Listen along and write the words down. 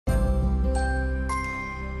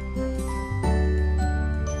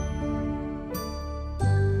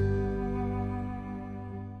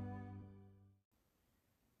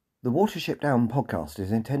The Watership Down podcast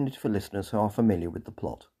is intended for listeners who are familiar with the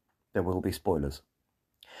plot. There will be spoilers.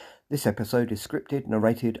 This episode is scripted,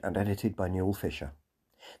 narrated and edited by Newell Fisher.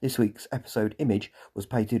 This week's episode image was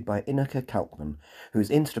painted by Inaka Kalkman, whose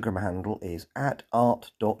Instagram handle is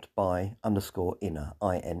 @art.by_inner,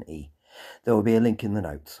 I-N-E. There will be a link in the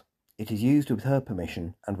notes. It is used with her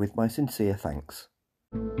permission and with my sincere thanks.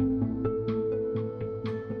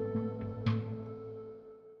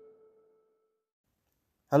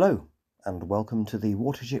 Hello, and welcome to the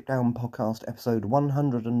Watership Down podcast episode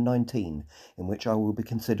 119, in which I will be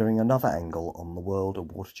considering another angle on the world of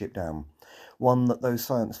Watership Down, one that those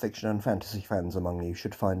science fiction and fantasy fans among you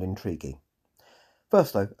should find intriguing.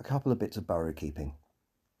 First though, a couple of bits of burrow keeping.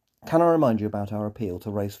 Can I remind you about our appeal to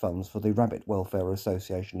raise funds for the Rabbit Welfare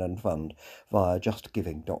Association and Fund via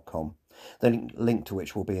justgiving.com, the link to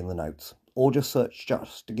which will be in the notes, or just search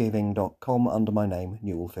justgiving.com under my name,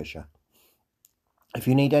 Newell Fisher. If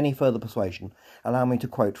you need any further persuasion, allow me to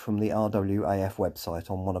quote from the RWAF website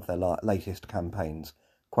on one of their latest campaigns.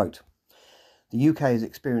 Quote, "The UK is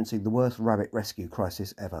experiencing the worst rabbit rescue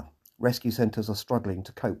crisis ever. Rescue centres are struggling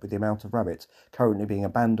to cope with the amount of rabbits currently being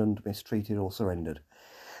abandoned, mistreated or surrendered.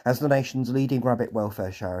 As the nation's leading rabbit welfare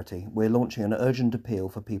charity, we're launching an urgent appeal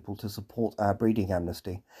for people to support our breeding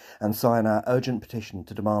amnesty and sign our urgent petition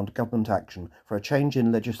to demand government action for a change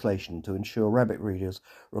in legislation to ensure rabbit breeders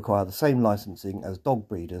require the same licensing as dog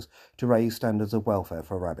breeders to raise standards of welfare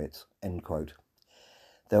for rabbits." End quote.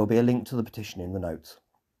 There will be a link to the petition in the notes.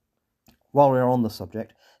 While we are on the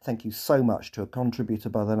subject, thank you so much to a contributor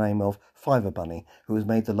by the name of Fiver Bunny, who has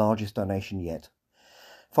made the largest donation yet.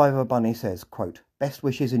 Fiver Bunny says, quote, "Best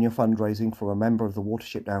wishes in your fundraising from a member of the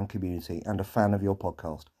Watership Down community and a fan of your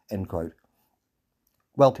podcast." End quote.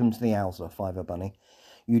 Welcome to the Owsler, Fiver Bunny.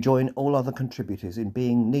 You join all other contributors in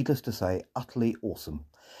being, needless to say, utterly awesome.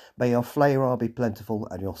 May your flavour be plentiful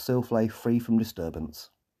and your silflay free from disturbance.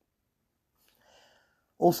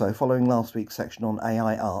 Also, following last week's section on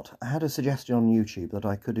AI art, I had a suggestion on YouTube that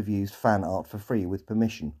I could have used fan art for free with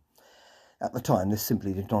permission. At the time, this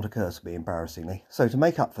simply did not occur to me, embarrassingly. So to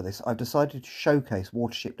make up for this, I've decided to showcase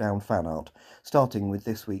Watership Down fan art, starting with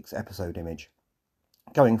this week's episode image.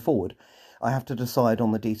 Going forward, I have to decide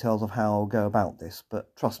on the details of how I'll go about this,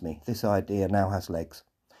 but trust me, this idea now has legs.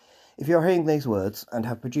 If you're hearing these words and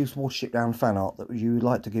have produced Watership Down fan art that you would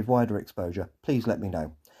like to give wider exposure, please let me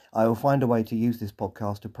know. I will find a way to use this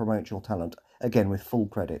podcast to promote your talent, again with full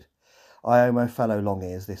credit. I owe my fellow long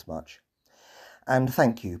ears this much. And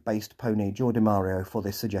thank you, based pony Joe DiMario, for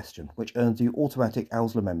this suggestion, which earns you automatic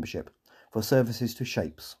Owsler membership for services to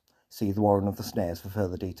Shapes. See the Warren of the Snares for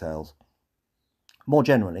further details. More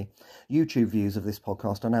generally, YouTube views of this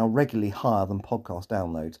podcast are now regularly higher than podcast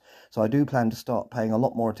downloads, so I do plan to start paying a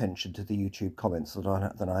lot more attention to the YouTube comments than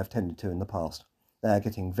I have tended to in the past. They are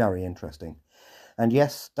getting very interesting. And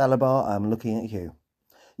yes, Dalabar, I am looking at you.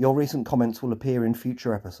 Your recent comments will appear in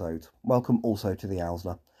future episodes. Welcome also to the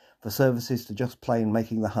Owsler, for services to just plain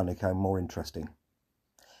making the honeycomb more interesting.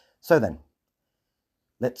 So then,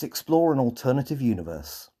 let's explore an alternative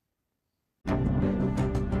universe.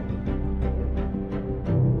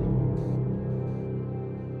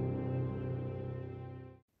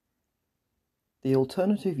 The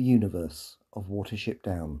alternative universe of Watership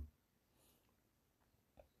Down.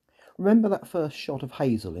 Remember that first shot of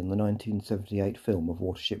Hazel in the 1978 film of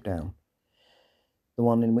Watership Down? The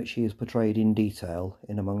one in which he is portrayed in detail,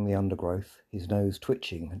 in among the undergrowth, his nose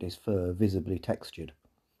twitching and his fur visibly textured.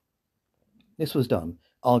 This was done,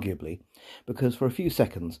 arguably, because for a few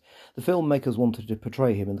seconds the filmmakers wanted to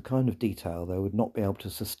portray him in the kind of detail they would not be able to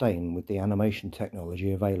sustain with the animation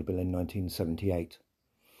technology available in 1978.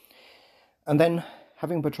 And then,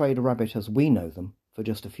 having portrayed a rabbit as we know them for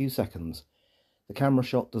just a few seconds, the camera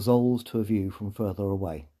shot dissolves to a view from further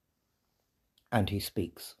away. And he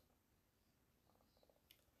speaks.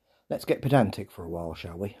 Let's get pedantic for a while,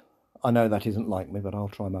 shall we? I know that isn't like me, but I'll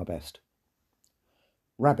try my best.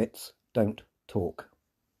 Rabbits don't talk.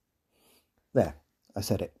 There, I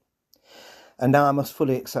said it. And now I must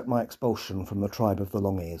fully accept my expulsion from the tribe of the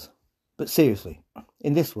long ears. But seriously,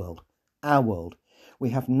 in this world, our world,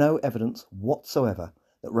 we have no evidence whatsoever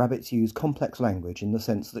that rabbits use complex language in the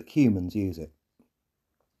sense that humans use it.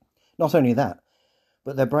 Not only that,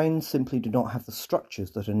 but their brains simply do not have the structures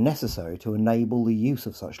that are necessary to enable the use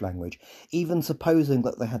of such language, even supposing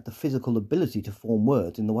that they had the physical ability to form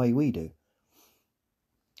words in the way we do.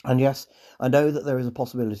 And yes, I know that there is a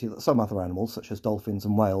possibility that some other animals, such as dolphins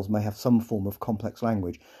and whales, may have some form of complex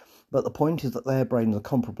language, but the point is that their brains are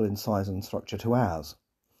comparable in size and structure to ours.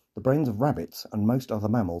 The brains of rabbits and most other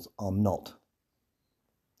mammals are not.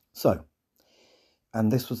 So,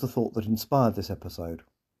 and this was the thought that inspired this episode,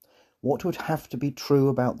 What would have to be true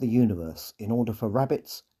about the universe in order for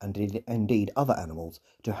rabbits, and indeed other animals,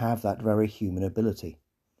 to have that very human ability?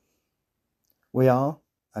 We are,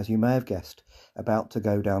 as you may have guessed, about to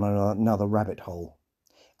go down another rabbit hole,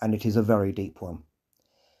 and it is a very deep one.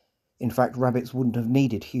 In fact, rabbits wouldn't have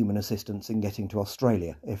needed human assistance in getting to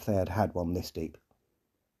Australia if they had had one this deep.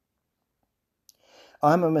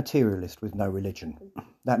 I'm a materialist with no religion.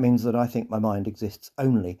 That means that I think my mind exists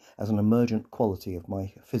only as an emergent quality of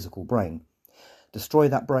my physical brain. Destroy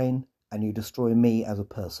that brain and you destroy me as a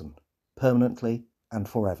person, permanently and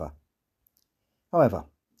forever. However,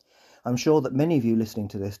 I'm sure that many of you listening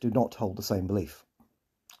to this do not hold the same belief,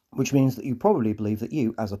 which means that you probably believe that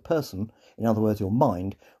you, as a person, in other words your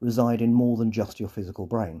mind, reside in more than just your physical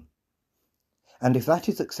brain. And if that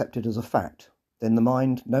is accepted as a fact, then the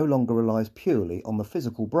mind no longer relies purely on the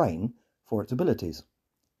physical brain for its abilities.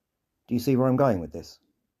 Do you see where I'm going with this?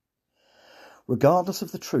 Regardless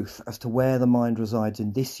of the truth as to where the mind resides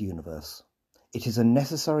in this universe, it is a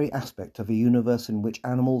necessary aspect of a universe in which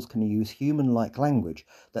animals can use human-like language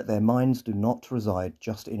that their minds do not reside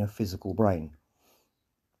just in a physical brain.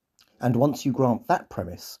 And once you grant that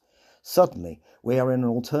premise, suddenly we are in an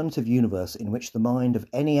alternative universe in which the mind of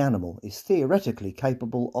any animal is theoretically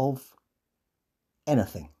capable of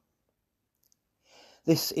anything.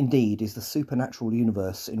 This indeed is the supernatural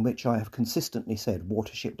universe in which I have consistently said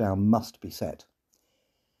Watership Down must be set.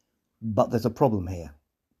 But there's a problem here.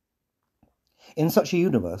 In such a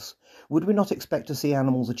universe, would we not expect to see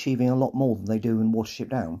animals achieving a lot more than they do in Watership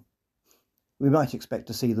Down? We might expect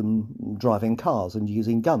to see them driving cars and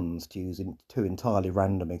using guns, to use two entirely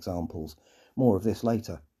random examples. More of this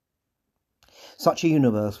later. Such a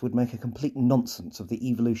universe would make a complete nonsense of the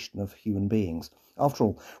evolution of human beings. After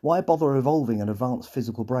all, why bother evolving an advanced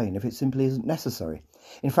physical brain if it simply isn't necessary?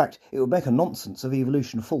 In fact, it would make a nonsense of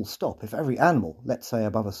evolution full stop if every animal, let's say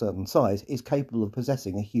above a certain size, is capable of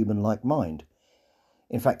possessing a human-like mind.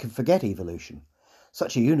 In fact, forget evolution.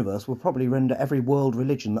 Such a universe would probably render every world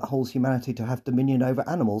religion that holds humanity to have dominion over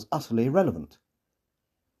animals utterly irrelevant.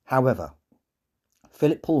 However,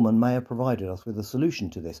 Philip Pullman may have provided us with a solution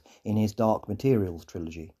to this in his Dark Materials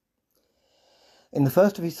trilogy. In the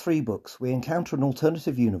first of his 3 books, we encounter an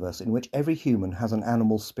alternative universe in which every human has an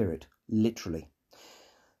animal spirit, literally.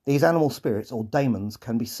 These animal spirits, or daemons,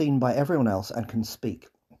 can be seen by everyone else and can speak.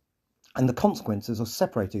 And the consequences of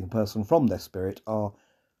separating a person from their spirit are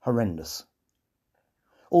horrendous.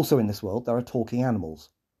 Also in this world there are talking animals.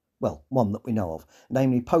 Well, one that we know of,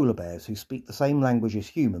 namely polar bears, who speak the same language as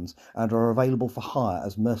humans and are available for hire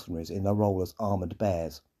as mercenaries in their role as armoured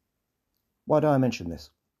bears. Why do I mention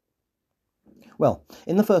this? Well,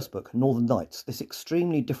 in the first book, Northern Lights, this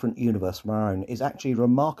extremely different universe from our own is actually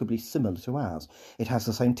remarkably similar to ours. It has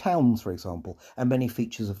the same towns, for example, and many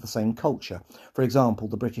features of the same culture. For example,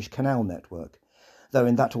 the British canal network. Though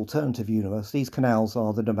in that alternative universe, these canals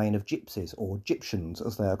are the domain of gypsies, or Gyptians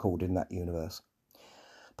as they are called in that universe.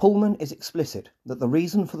 Pullman is explicit that the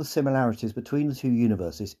reason for the similarities between the 2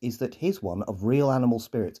 universes is that his one of real animal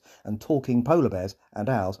spirits and talking polar bears and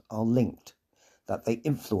ours are linked, that they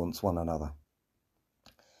influence one another.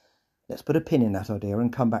 Let's put a pin in that idea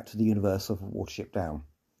and come back to the universe of Watership Down.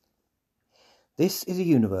 This is a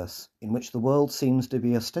universe in which the world seems to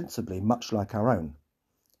be ostensibly much like our own.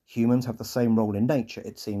 Humans have the same role in nature,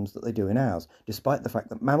 it seems, that they do in ours, despite the fact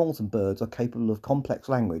that mammals and birds are capable of complex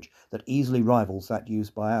language that easily rivals that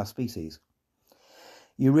used by our species.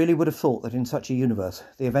 You really would have thought that in such a universe,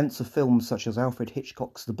 the events of films such as Alfred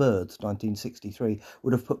Hitchcock's The Birds, 1963,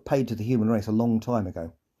 would have put paid to the human race a long time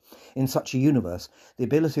ago. In such a universe, the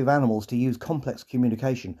ability of animals to use complex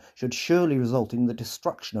communication should surely result in the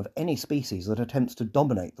destruction of any species that attempts to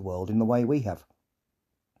dominate the world in the way we have.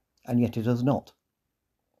 And yet it does not.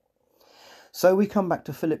 So we come back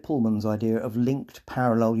to Philip Pullman's idea of linked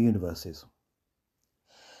parallel universes.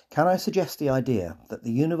 Can I suggest the idea that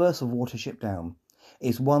the universe of Watership Down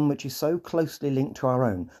is one which is so closely linked to our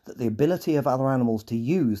own that the ability of other animals to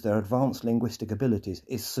use their advanced linguistic abilities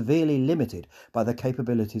is severely limited by the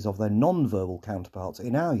capabilities of their non-verbal counterparts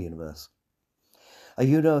in our universe? A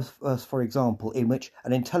universe, for example, in which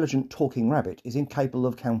an intelligent talking rabbit is incapable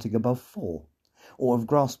of counting above 4, or of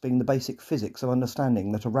grasping the basic physics of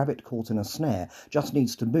understanding that a rabbit caught in a snare just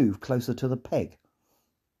needs to move closer to the peg.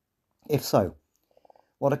 If so,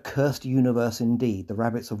 what a cursed universe indeed the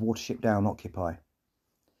rabbits of Watership Down occupy.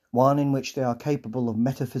 One in which they are capable of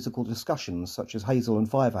metaphysical discussions such as Hazel and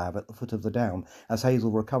Fiver have at the foot of the down as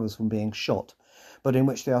Hazel recovers from being shot, but in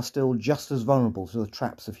which they are still just as vulnerable to the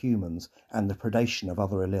traps of humans and the predation of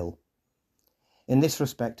other ill. In this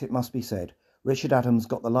respect, it must be said, Richard Adams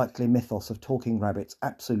got the likely mythos of talking rabbits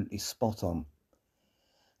absolutely spot on.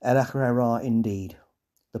 El Akhira indeed,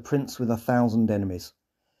 the prince with 1,000 enemies.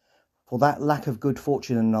 For that lack of good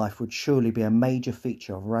fortune in life would surely be a major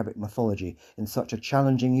feature of rabbit mythology in such a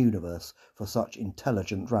challenging universe for such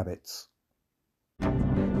intelligent rabbits.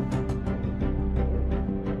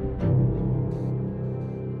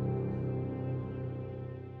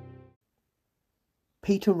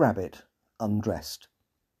 Peter Rabbit undressed.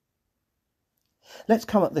 Let's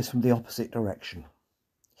come at this from the opposite direction.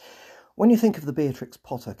 When you think of the Beatrix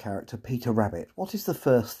Potter character Peter Rabbit, what is the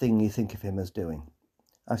first thing you think of him as doing?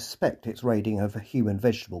 I suspect it's raiding a human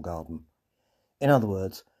vegetable garden. In other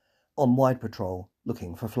words, on wide patrol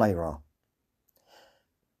looking for flavour.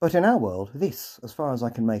 But in our world, this, as far as I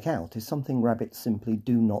can make out, is something rabbits simply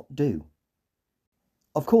do not do.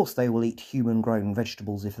 Of course they will eat human-grown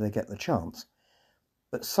vegetables if they get the chance,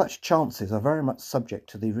 but such chances are very much subject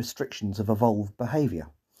to the restrictions of evolved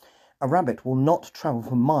behaviour. A rabbit will not travel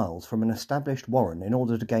for miles from an established warren in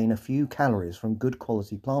order to gain a few calories from good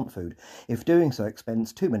quality plant food if doing so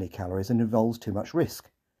expends too many calories and involves too much risk.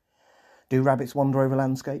 Do rabbits wander over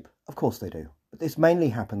landscape? Of course they do, but this mainly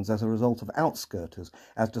happens as a result of outskirters,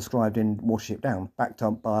 as described in Watership Down, backed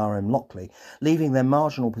up by R.M. Lockley, leaving their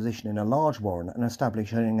marginal position in a large warren and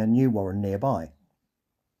establishing a new warren nearby.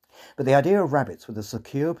 But the idea of rabbits with a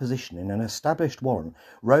secure position in an established warren,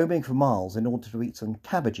 roaming for miles in order to eat some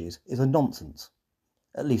cabbages, is a nonsense,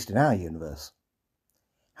 at least in our universe.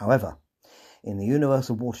 However, in the universe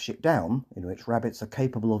of Watership Down, in which rabbits are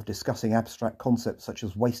capable of discussing abstract concepts such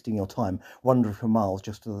as wasting your time wandering for miles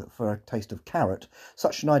just for a taste of carrot,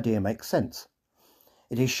 such an idea makes sense.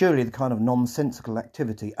 It is surely the kind of nonsensical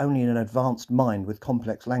activity only an advanced mind with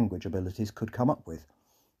complex language abilities could come up with.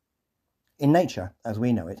 In nature, as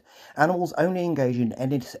we know it, animals only engage in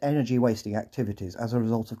energy-wasting activities as a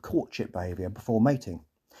result of courtship behaviour before mating,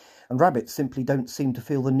 and rabbits simply don't seem to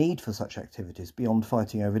feel the need for such activities beyond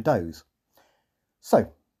fighting over does.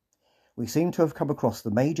 So, we seem to have come across the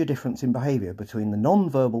major difference in behaviour between the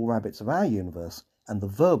non-verbal rabbits of our universe and the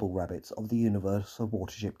verbal rabbits of the universe of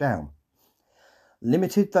Watership Down.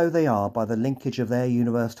 Limited though they are by the linkage of their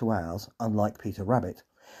universe to ours, unlike Peter Rabbit,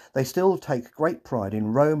 they still take great pride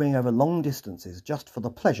in roaming over long distances just for the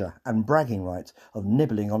pleasure and bragging rights of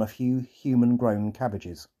nibbling on a few human-grown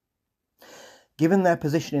cabbages. Given their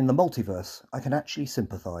position in the multiverse, I can actually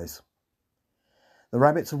sympathise. The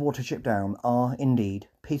rabbits of Watership Down are, indeed,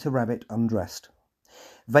 Peter Rabbit undressed,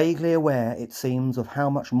 vaguely aware, it seems, of how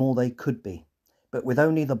much more they could be, but with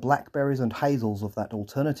only the blackberries and hazels of that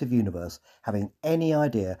alternative universe having any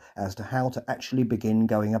idea as to how to actually begin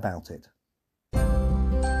going about it.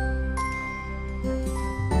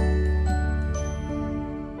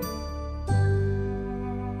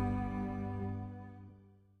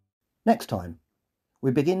 Next time, we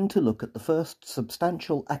begin to look at the first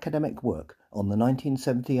substantial academic work on the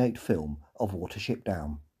 1978 film of Watership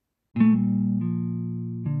Down.